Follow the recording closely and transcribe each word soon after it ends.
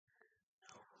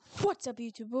What's up,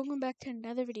 YouTube? Welcome back to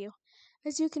another video.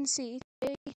 As you can see,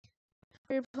 today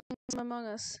we're playing some Among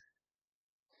Us.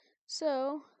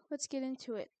 So, let's get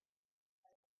into it.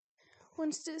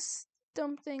 Once this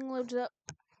dumb thing loads up.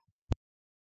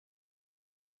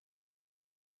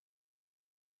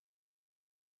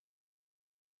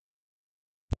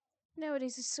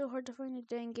 Nowadays, it's so hard to find a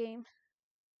dang game.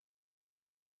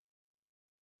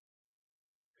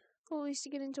 Well, at least to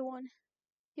get into one,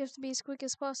 you have to be as quick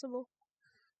as possible.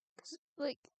 'Cause,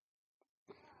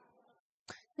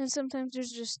 and sometimes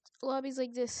there's just lobbies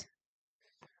like this,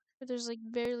 where there's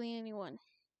barely anyone.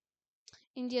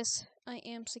 And yes, I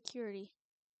am security.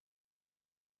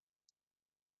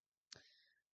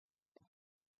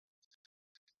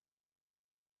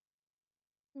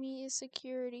 Me is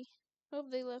security. Oh,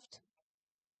 they left.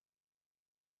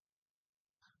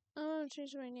 I'm gonna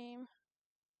change my name.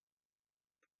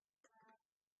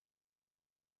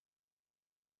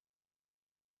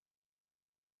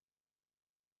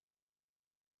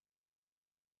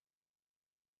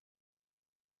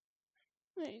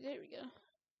 Hey, there we go.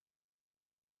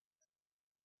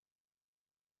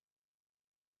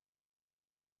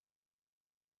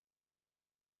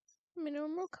 My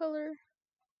normal color.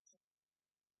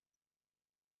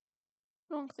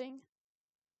 Wrong thing.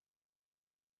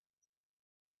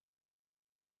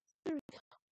 There we go.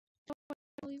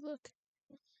 How I look.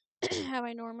 How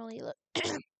I normally look.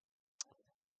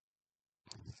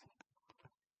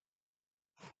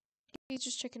 He's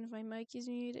just checking if my mic is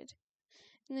muted.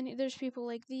 And then there's people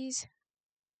like these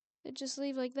that just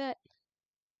leave like that.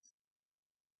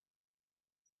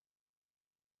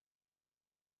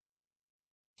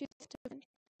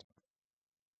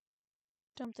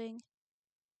 Something.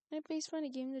 Can I please find a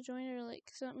game to join or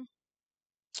something?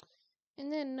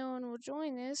 And then no one will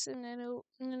join this, and then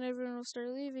everyone will start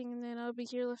leaving, and then I'll be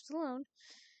here left alone.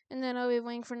 And then I'll be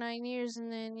waiting for 9 years, and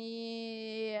then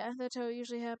yeah, that's how it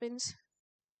usually happens.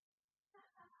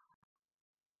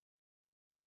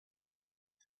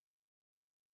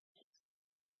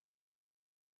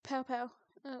 Pow pow.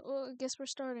 Well, I guess we're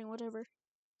starting, whatever.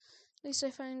 At least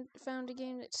I found a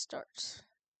game that starts.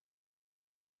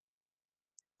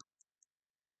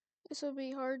 This will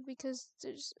be hard because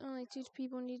there's only 2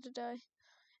 people need to die.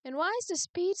 And why is the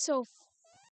speed so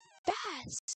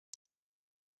fast?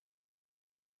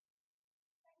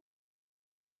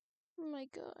 Oh my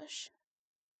gosh.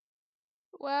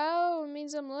 Wow, it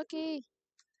means I'm lucky.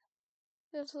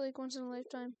 That's like once in a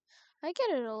lifetime. I get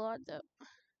it a lot though.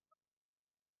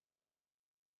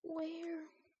 Where?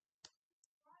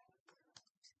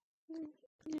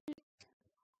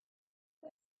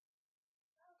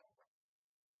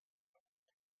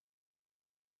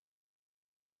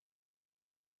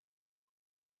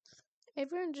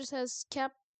 Everyone just has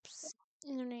caps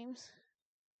in their names.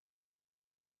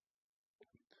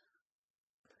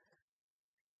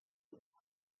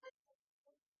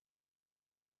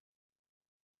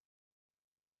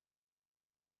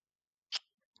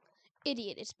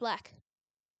 Idiot, it's black.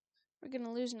 We're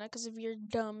gonna lose now because of your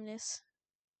dumbness.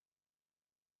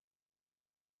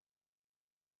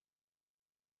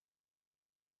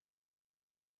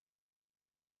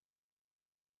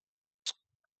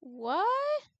 What?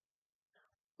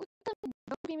 What kind of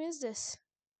dumb game is this?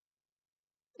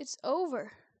 It's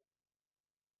over.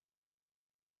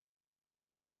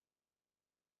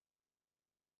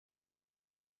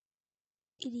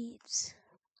 Idiots.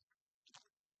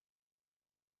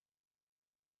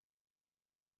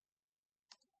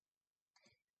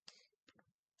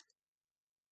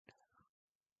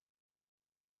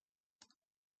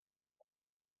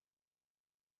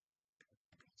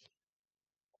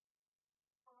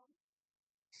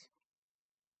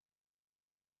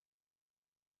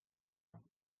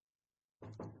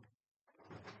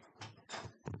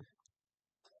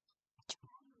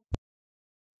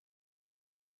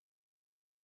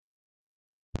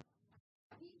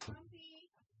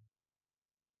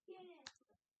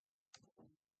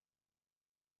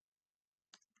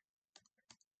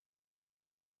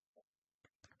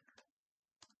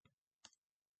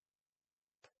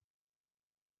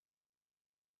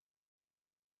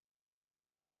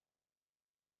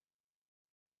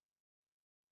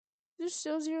 There's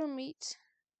still 0 meat.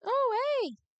 Oh,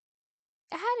 hey!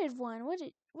 Added one.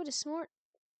 What a smart,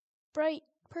 bright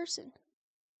person.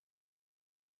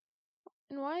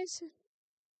 And why is it?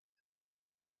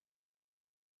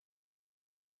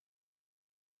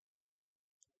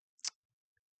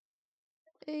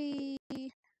 A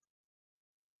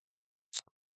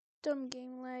dumb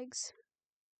game lags.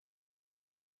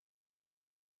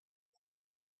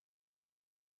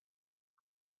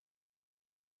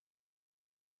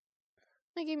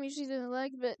 My game usually doesn't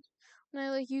lag, but and I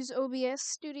like use OBS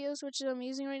Studios, which I'm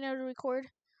using right now to record.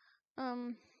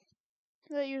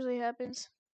 That usually happens.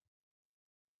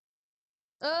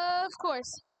 Of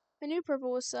course. I knew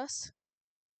purple was sus.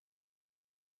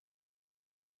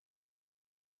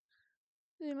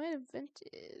 They might have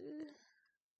vented.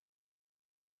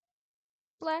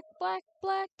 Black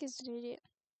is an idiot.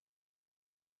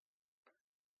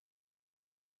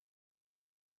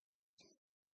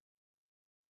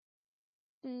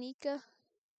 Nika.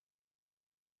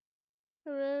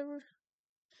 Whatever.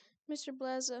 Mr.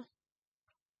 Blaza.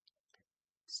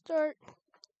 Start.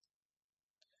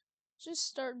 Just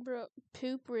start, bro.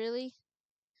 Poop, really?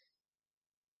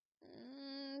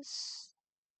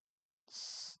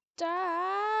 Start!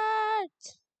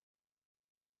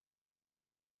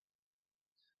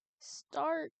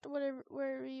 Start, whatever,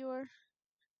 wherever you are.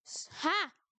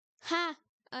 Ha! Ha!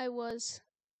 I was.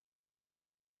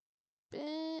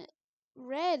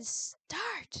 Red,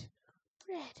 start!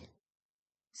 Red,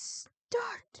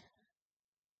 start!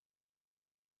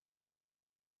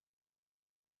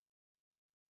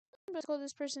 I'm about to call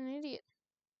this person an idiot.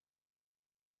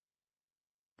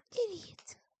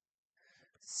 Idiot!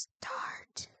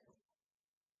 Start!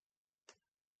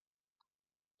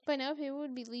 By now, people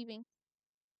would be leaving.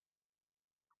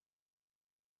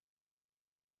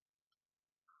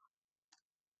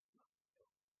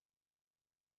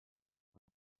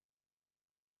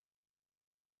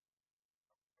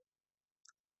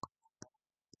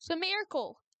 It's a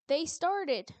miracle! They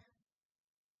started!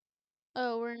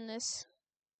 Oh, we're in this.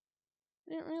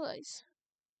 I didn't realize.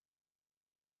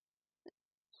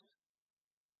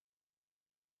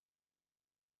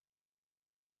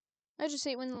 I just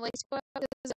hate when the lights go out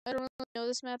because I don't really know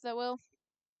this map that well.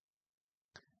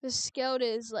 The scout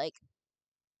is like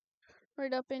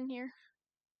right up in here.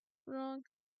 Wrong.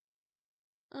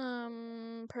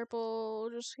 Purple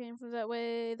just came from that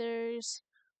way. There's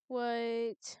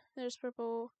white. There's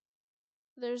purple.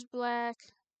 There's black.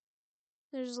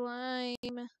 There's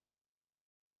lime.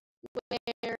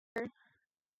 Where?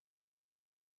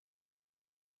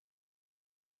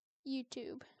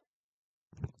 YouTube.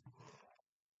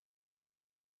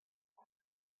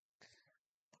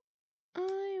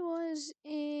 I was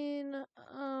in,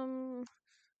 I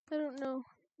don't know,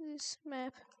 this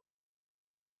map.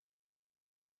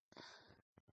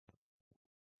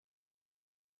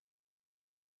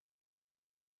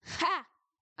 Ha!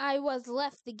 I was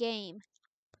left the game.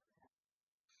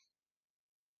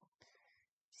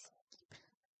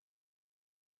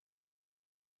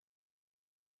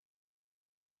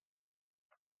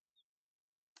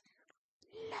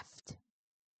 Left.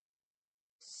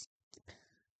 Skip.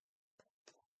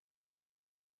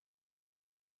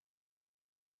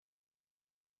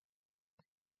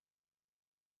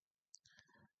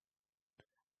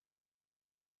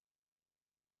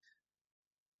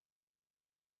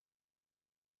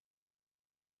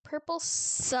 Purple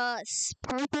sus.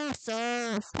 Purple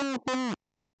sus.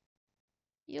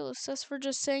 Yellow sus for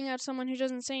just saying out someone who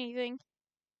doesn't say anything.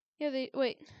 Yeah,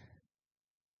 wait.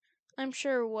 I'm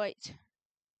sure white.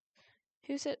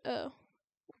 Who said, oh.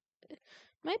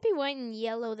 Might be white and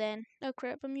yellow then. Oh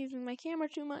crap, I'm using my camera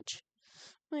too much.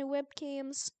 My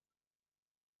webcams.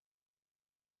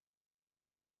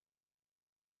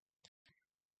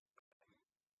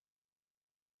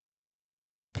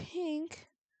 Pink.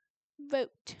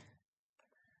 Vote.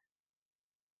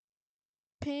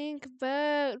 Pink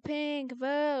vote. Pink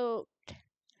vote.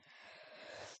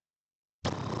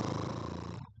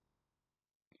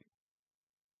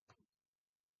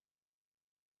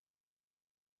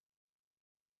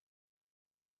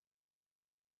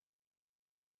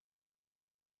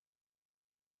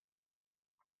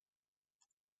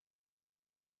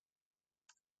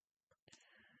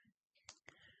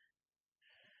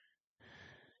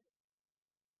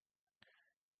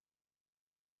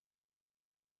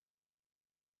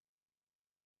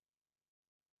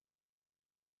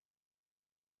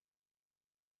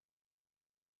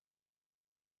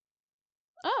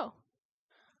 Oh.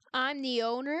 I'm the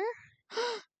owner?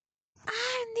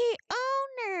 I'm the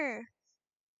owner!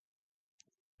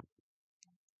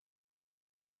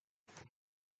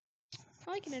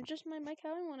 I can adjust my mic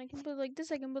how I want. I can put it like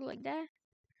this, I can put it like that.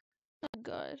 Oh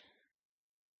god.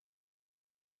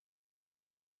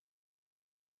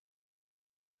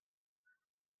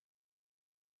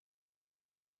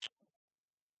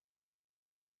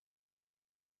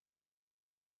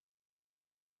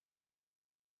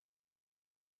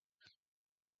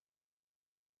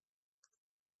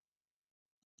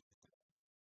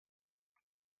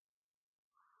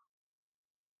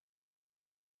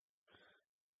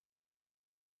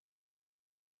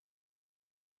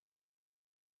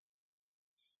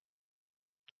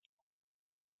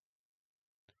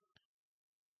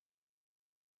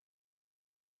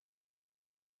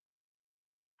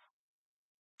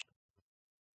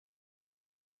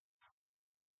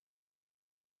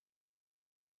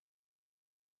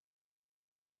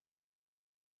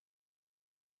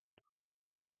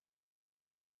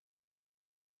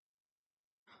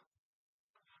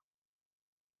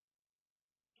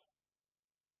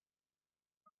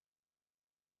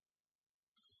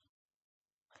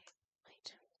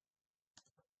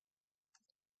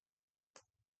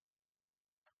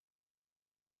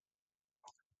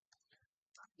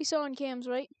 You saw on cams,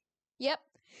 right? Yep.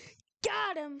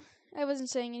 Got him! I wasn't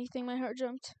saying anything, my heart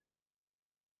jumped.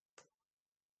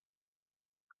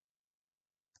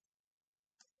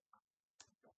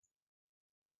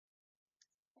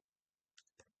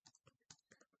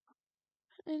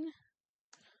 And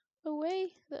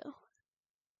away, though.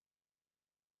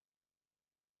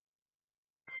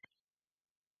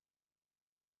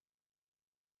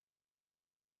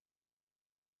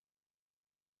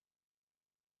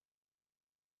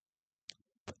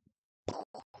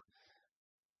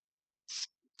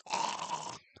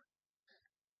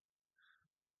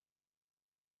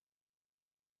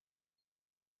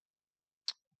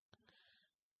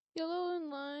 Yellow and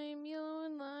lime, yellow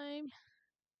and lime.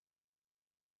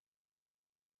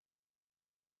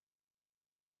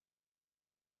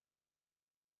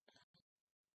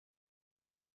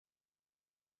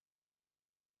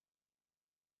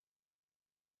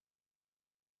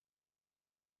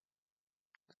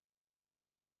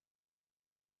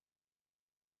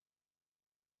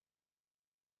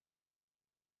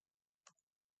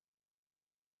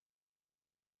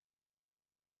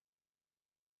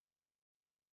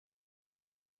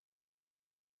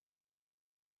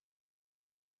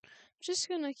 Just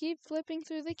gonna keep flipping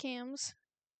through the cams.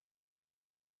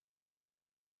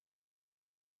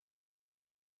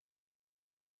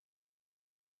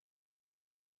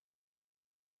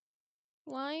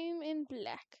 Lime and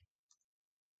black.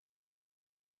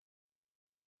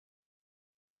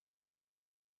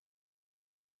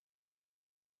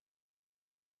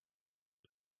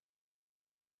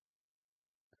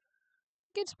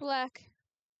 It's black.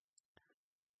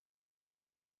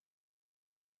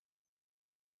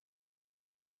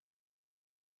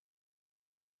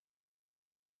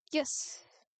 Yes.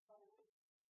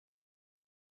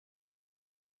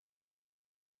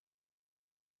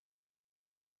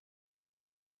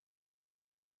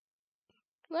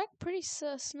 Black pretty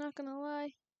sus, not gonna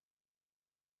lie.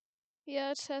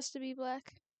 Yeah, it has to be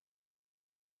black.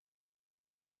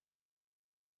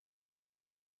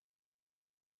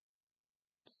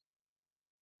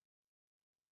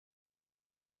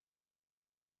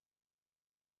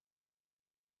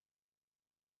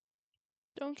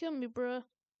 Don't kill me, bruh.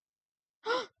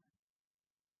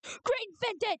 Green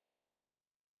vented!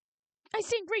 I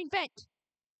seen green vent!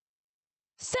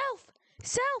 Self!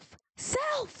 Self!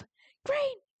 Self!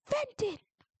 Green vented!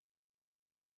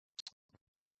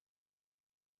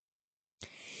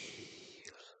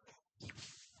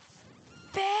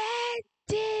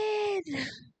 Vented!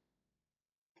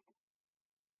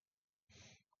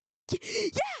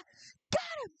 Yeah!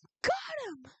 Got him! Got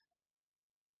him!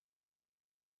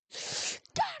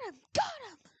 Got him! Got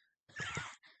him!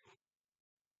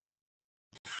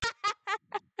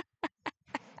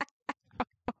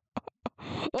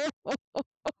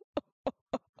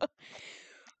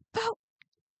 Vote!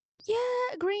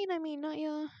 Yeah, green, I mean, not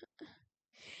yellow.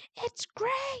 It's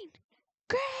green!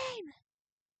 Green!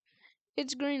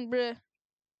 It's green, bruh.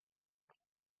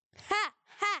 Ha!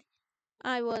 Ha!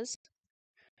 I was.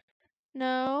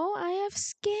 No, I have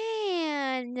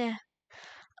scan.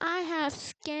 I have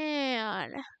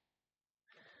scan.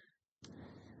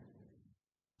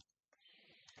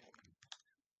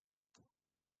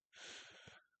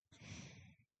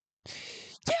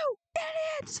 You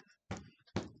idiots!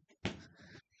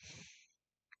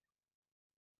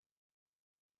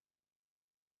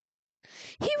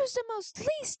 He was the most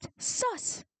least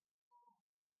sus.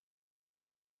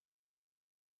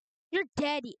 You're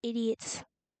dead, you idiots.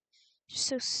 You're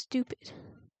so stupid.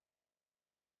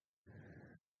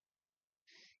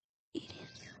 Idiot.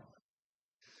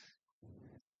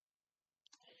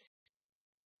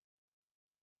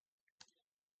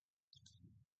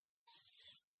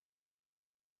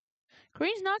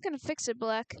 Green's not gonna fix it,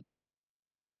 Black.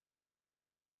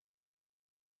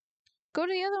 Go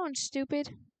to the other one,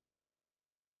 stupid.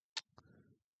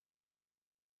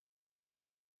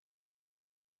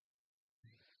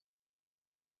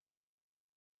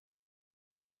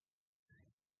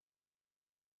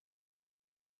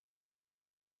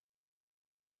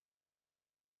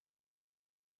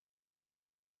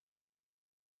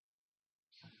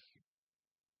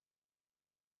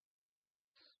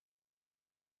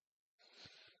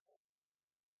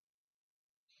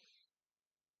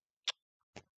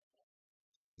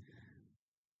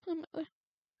 I'm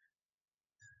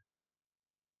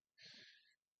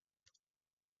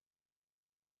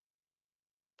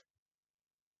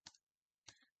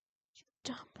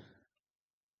dumb.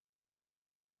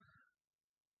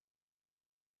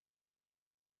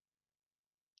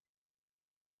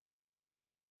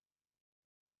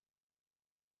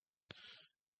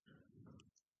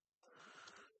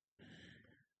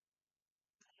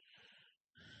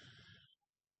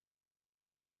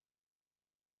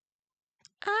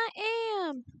 I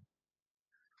am.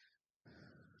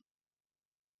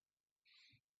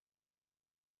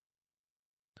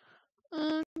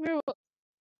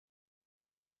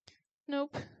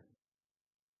 Nope.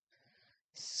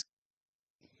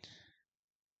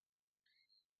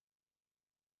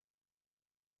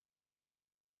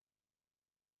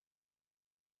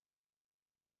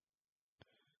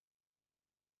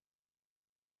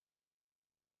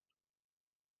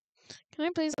 Can I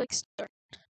please like start?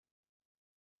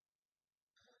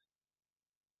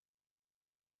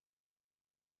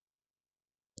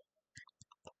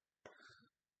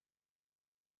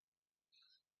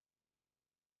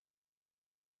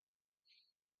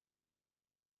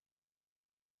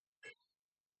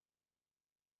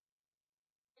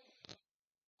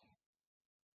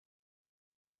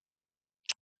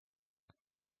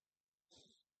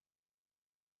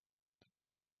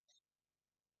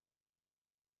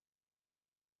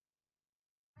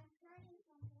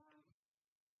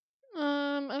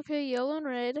 Okay, yellow and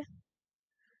red.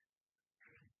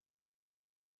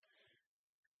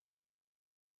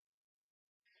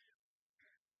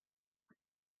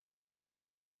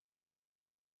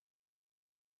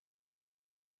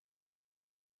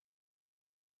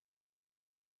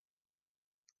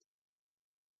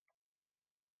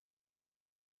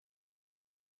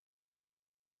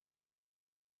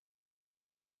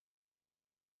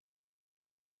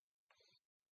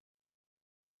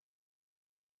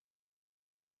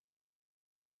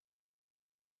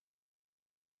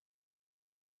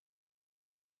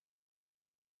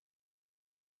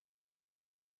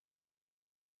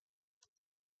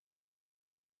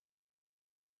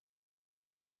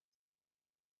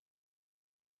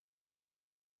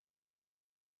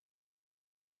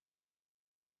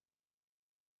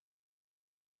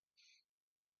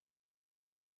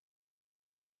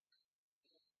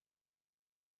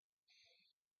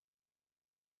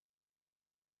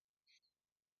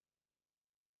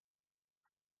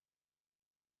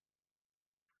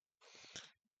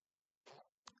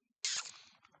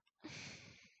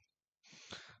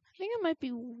 I think it might be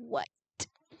white.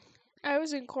 I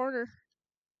was in corner.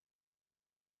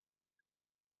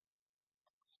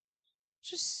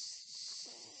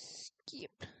 Just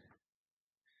skip.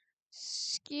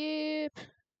 Skip.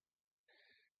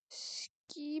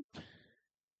 Skip.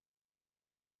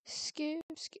 Skip.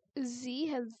 Skip. Z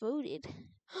has voted.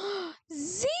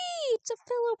 Z! It's a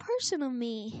fellow person of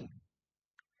me.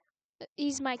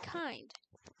 He's my kind.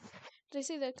 Did I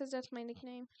say that because that's my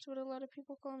nickname? That's what a lot of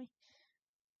people call me.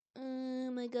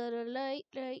 I got a light.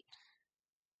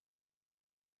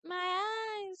 My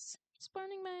eyes! It's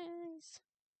burning my eyes.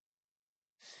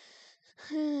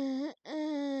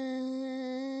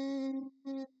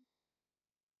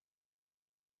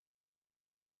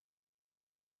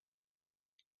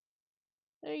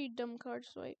 There you dumb card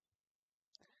swipe.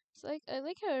 It's like, I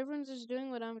like how everyone's just doing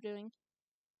what I'm doing.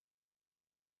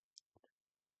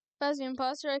 If I was the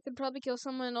imposter, I could probably kill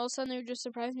someone and all of a sudden they would just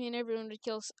surprise me and everyone would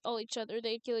kill all each other.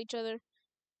 They'd kill each other.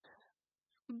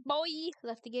 Boy!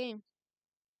 Left the game.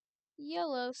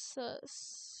 Yellow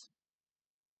sus.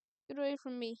 Get away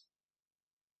from me.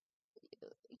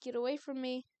 Get away from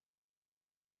me.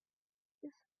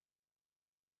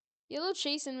 Yellow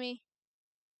chasing me.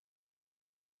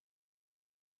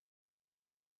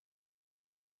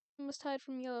 Almost hide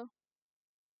from yellow.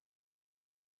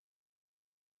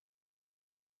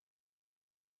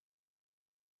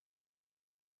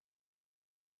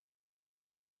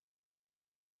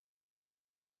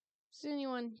 Is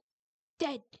anyone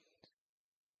dead?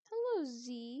 Hello,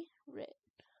 Z. Red.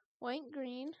 White,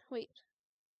 green. Wait.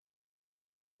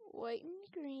 White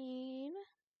and green.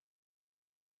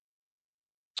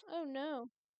 Oh no.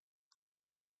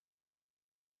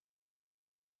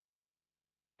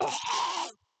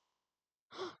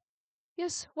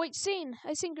 Yes, white seen.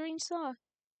 I seen green saw.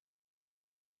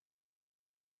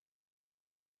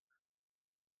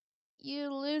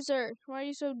 You loser. Why are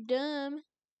you so dumb?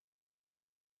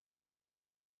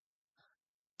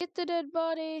 Get the dead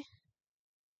body.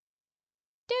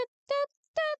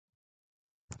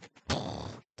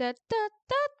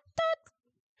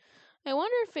 I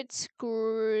wonder if it's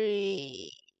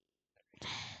green.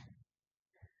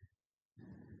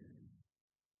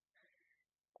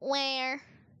 Where?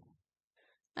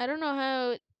 I don't know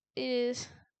how it is.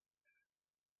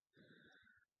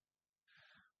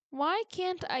 Why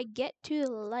can't I get to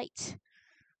the light?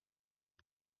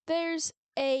 There's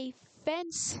a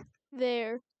fence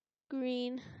there,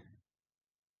 green.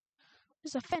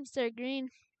 There's a fence there, green.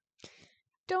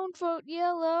 Don't vote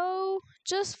yellow.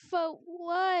 Just vote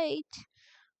white.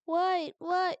 White.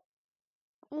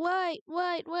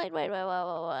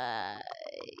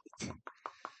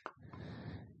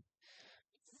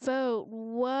 Vote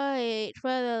white for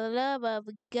the love of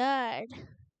God.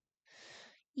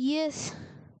 Yes.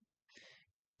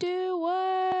 Do white.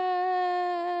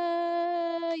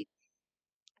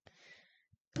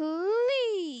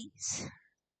 Please.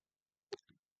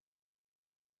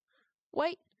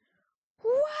 White.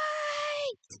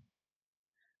 White.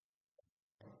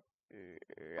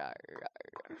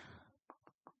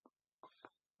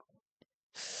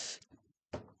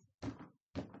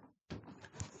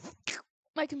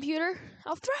 My computer.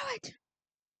 I'll throw it.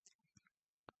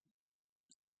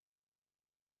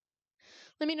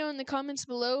 Let me know in the comments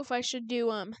below if I should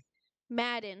do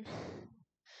Madden.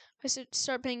 I should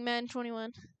start playing Madden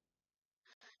 21.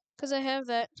 Cause I have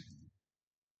that.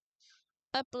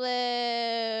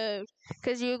 Upload.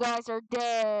 Cause you guys are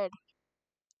dead.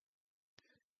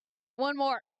 One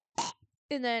more.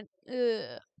 And then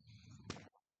Yeah,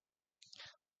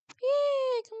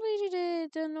 I completed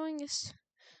it. The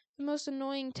most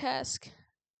annoying task.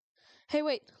 Hey,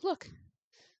 wait, look.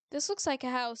 This looks like a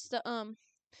house.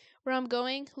 Where I'm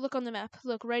going. Look on the map.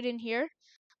 Look right in here.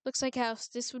 Looks like a house.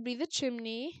 This would be the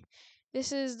chimney.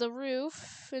 This is the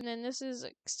roof, and then this is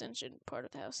extension part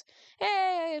of the house.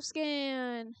 Hey, I have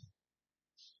scan.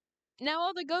 Now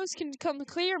all the ghosts can come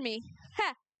clear me.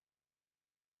 Ha!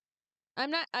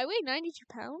 I weigh 92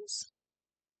 pounds.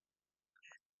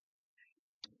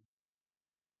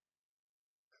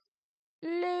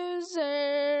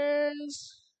 Losers.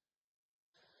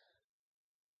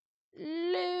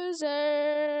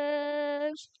 Losers.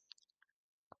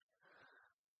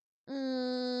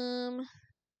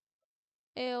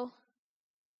 Ale.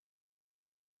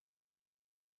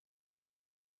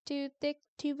 Too thick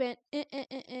to vent.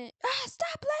 Ah,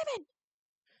 stop living!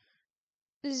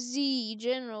 Z,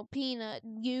 General Peanut,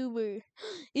 Goober.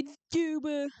 It's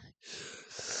Goober.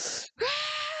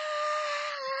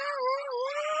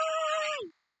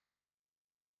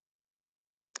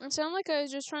 It sounded like I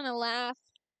was just trying to laugh.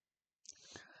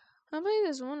 I'll play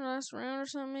this one last round or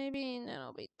something maybe, and then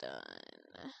I'll be done.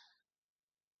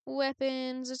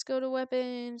 Weapons. Let's go to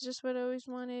weapons. Just what I always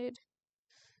wanted.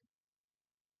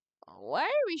 Why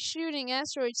are we shooting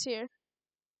asteroids here?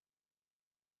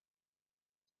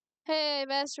 Hey, I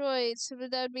have asteroids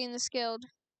without being the skilled.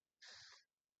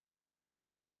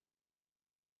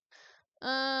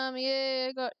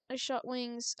 Yeah, I shot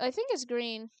wings. I think it's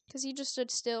green, because he just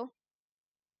stood still.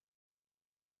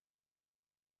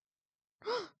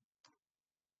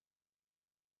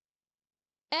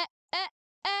 eh, eh,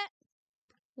 eh.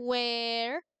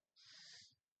 Where?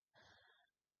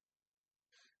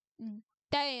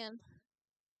 Dan.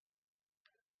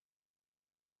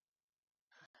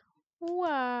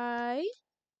 Why?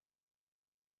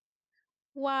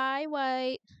 Why,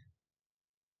 wait?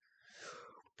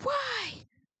 Why?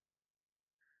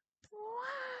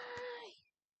 Why?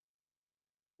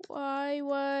 Why,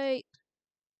 wait?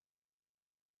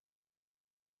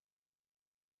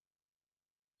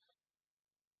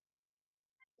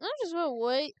 I just want to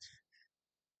wait.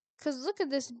 Because look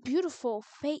at this beautiful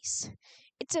face.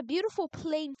 It's a beautiful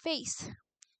plain face.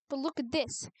 But look at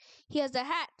this. He has a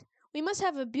hat. We must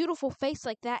have a beautiful face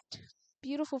like that.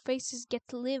 Beautiful faces get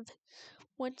to live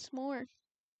once more.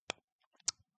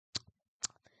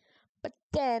 But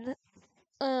then,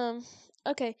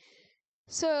 okay.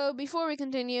 So before we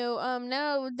continue,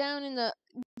 now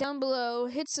down below,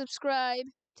 hit subscribe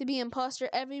to be imposter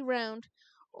every round.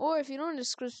 Or if you don't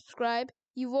subscribe,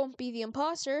 you won't be the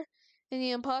imposter, and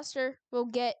the imposter will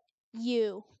get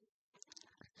you.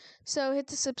 So hit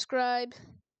the subscribe.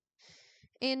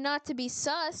 And not to be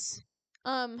sus,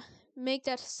 make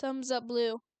that thumbs up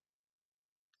blue.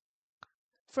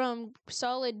 From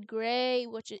solid gray,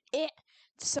 which is it,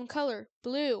 to some color,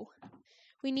 blue.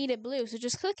 We need it blue, so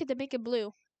just click it to make it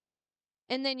blue.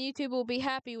 And then YouTube will be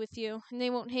happy with you, and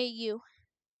they won't hate you.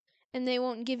 And they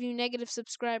won't give you negative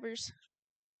subscribers.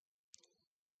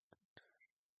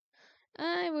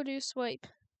 I will do swipe.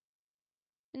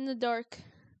 In the dark.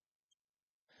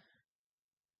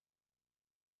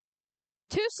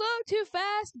 Too slow, too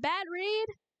fast, bad read.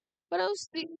 What else?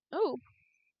 Oh.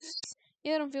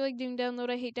 Yeah, I don't feel like doing download.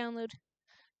 I hate download.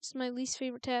 It's my least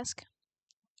favorite task.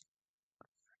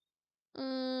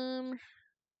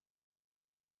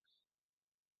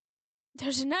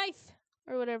 There's a knife!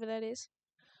 Or whatever that is.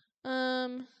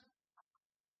 I'm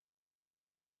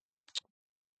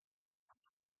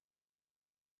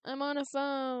on a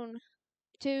phone.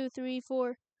 2, 3,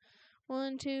 4.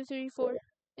 1, 2, 3, 4.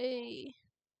 Hey.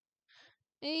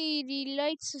 Hey, the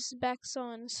lights is back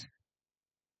on.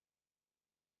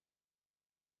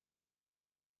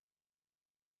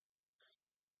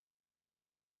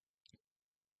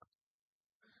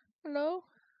 Hello?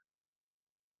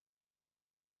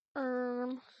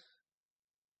 Um.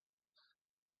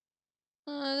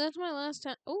 That's my last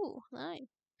time. Ooh, 9.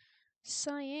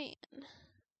 Cyan.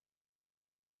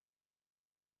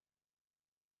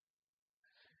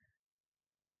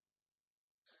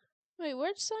 Wait,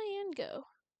 where'd Cyan go?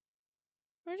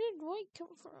 Where did white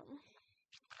come from?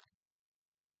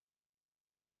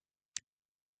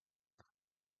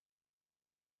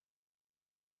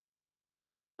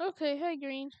 Okay, hi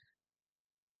green.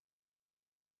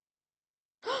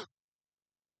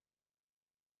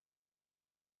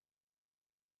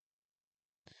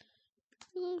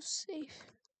 Blue safe.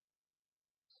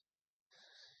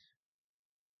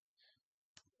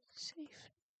 Safe.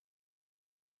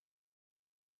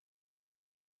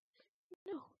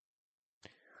 No.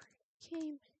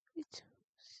 Came. It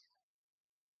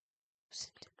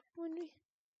when we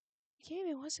came,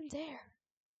 it wasn't there.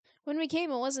 When we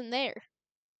came, it wasn't there.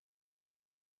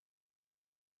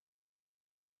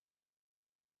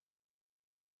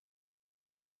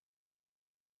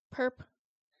 Perp.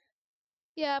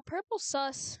 Yeah, purple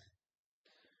sus.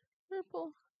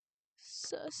 Purple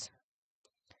sus.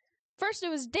 First it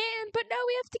was Dan, but now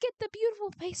we have to get the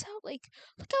beautiful face out. Like,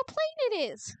 look how plain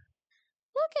it is.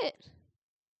 Look it.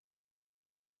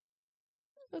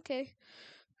 Okay.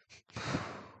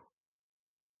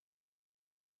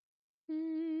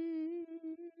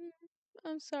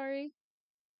 I'm sorry.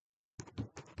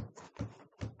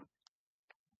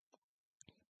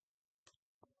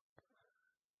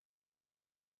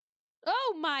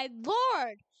 Oh my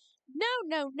lord! No,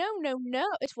 no, no, no, no.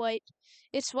 It's white.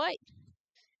 It's white.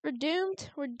 We're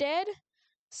doomed. We're dead.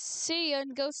 See ya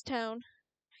in Ghost Town.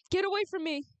 Get away from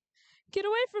me. Get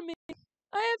away from me.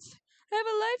 I have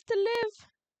a life to live.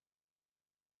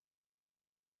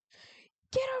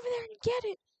 Get over there and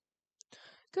get it.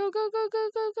 Go, go, go, go,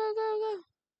 go, go, go, go.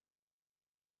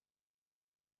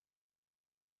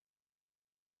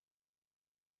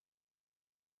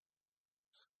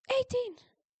 18.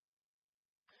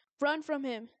 Run from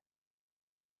him.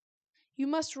 You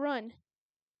must run.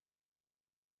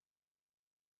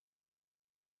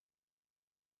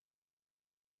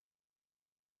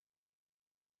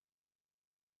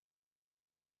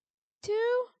 2,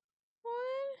 1.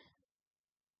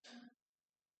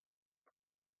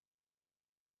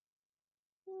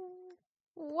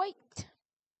 White.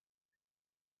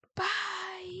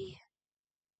 Bye.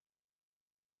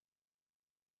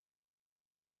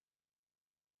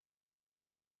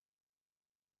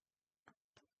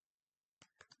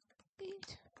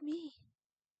 Ain't me.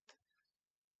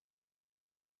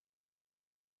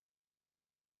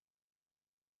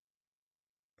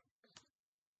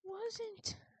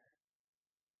 Wasn't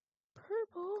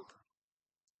purple.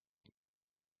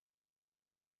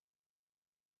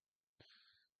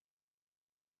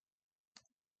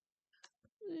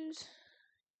 Lose.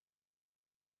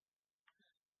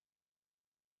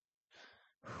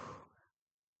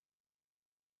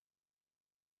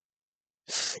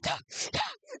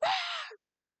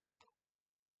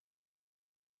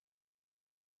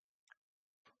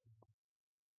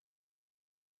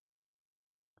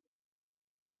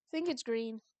 I think it's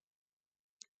green.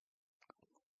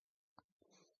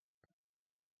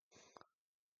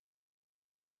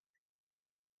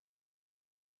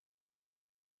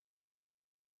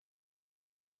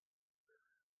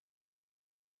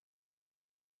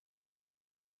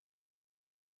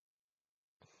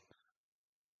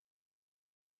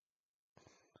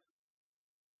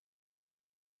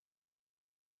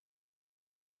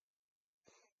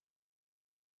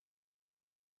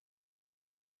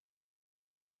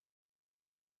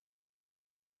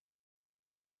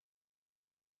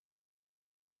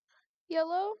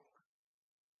 Yellow.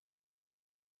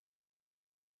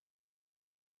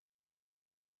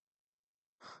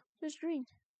 There's green.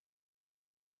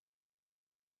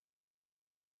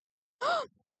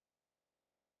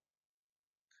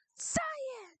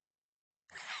 Cyan!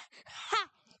 Ha!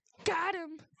 Got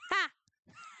him! Ha!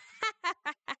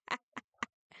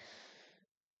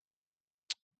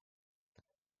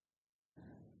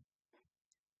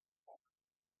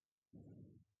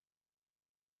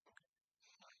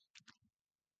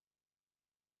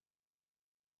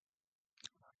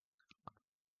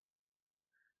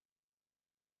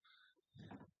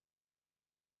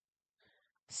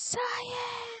 Cyan!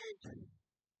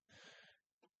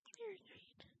 You're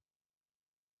green.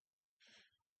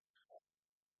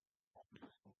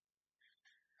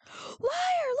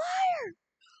 Liar! Liar!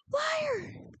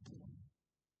 Liar!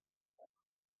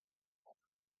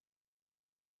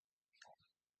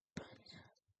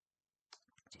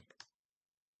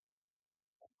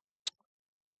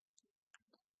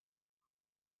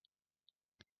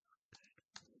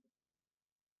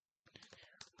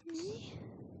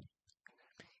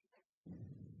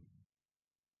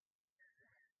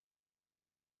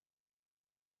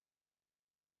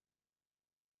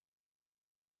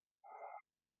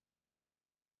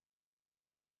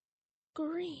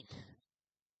 Green.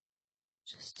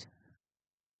 Just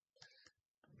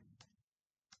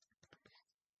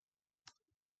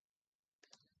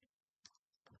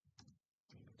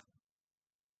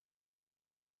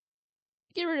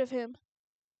get rid of him.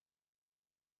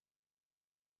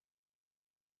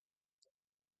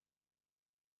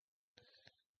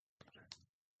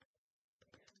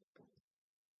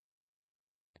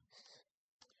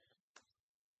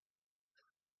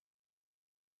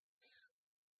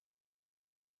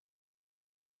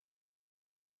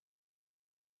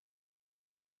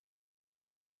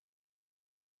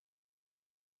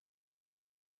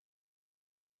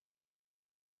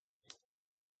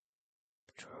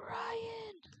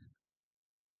 Trying.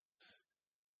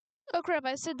 Oh crap,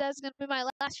 I said that's gonna be my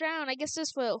last round. I guess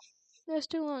this will. That's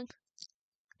too long.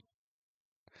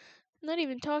 I'm not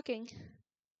even talking.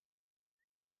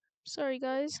 Sorry,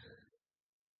 guys.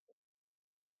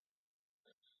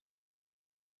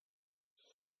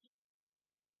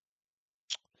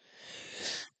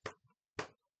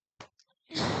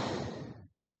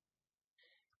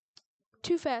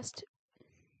 Too fast.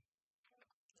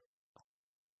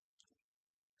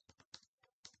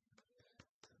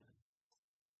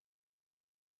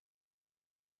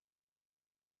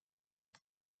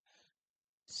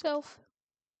 Self.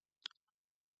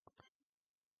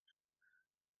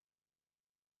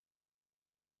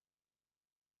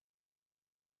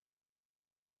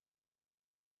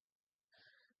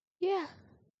 Yeah.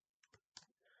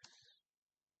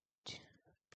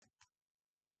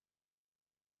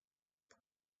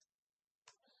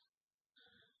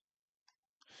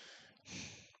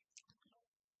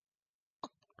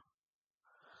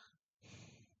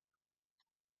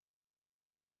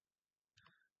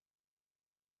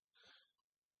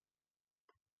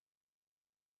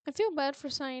 I feel bad for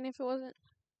Cyan if it wasn't.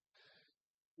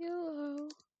 Yellow.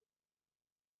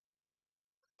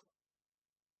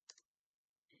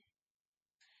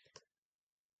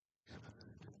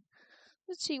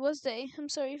 Let's see, what's day? I'm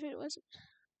sorry if it wasn't.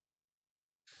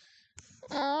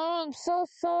 Oh, I'm so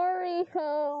sorry.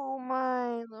 Oh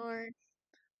my lord.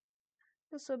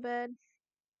 That's so bad.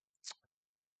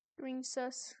 Green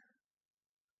sus.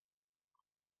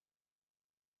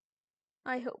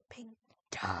 I hope pink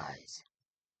dies.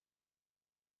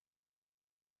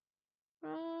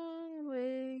 Wrong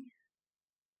way.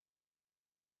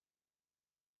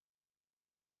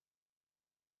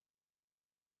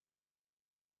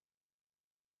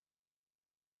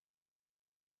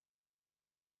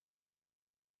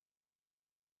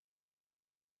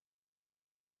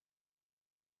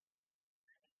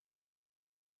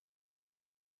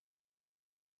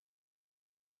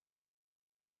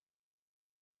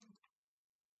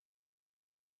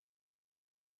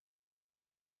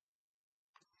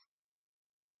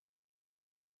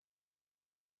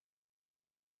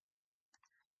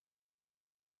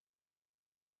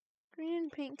 Green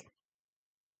and pink.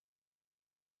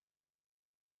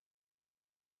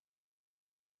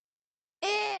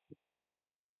 Eh!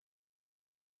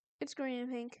 It's green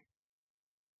and pink.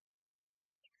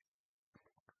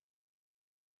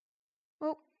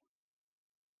 Well,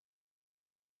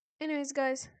 anyways,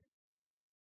 guys,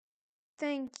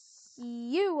 thank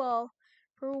you all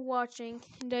for watching,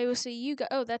 and I will see you guys.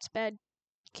 Oh, that's bad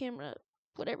camera,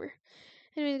 whatever.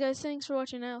 Anyways, guys, thanks for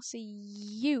watching. I'll see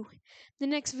you in the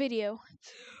next video.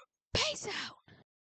 Peace out.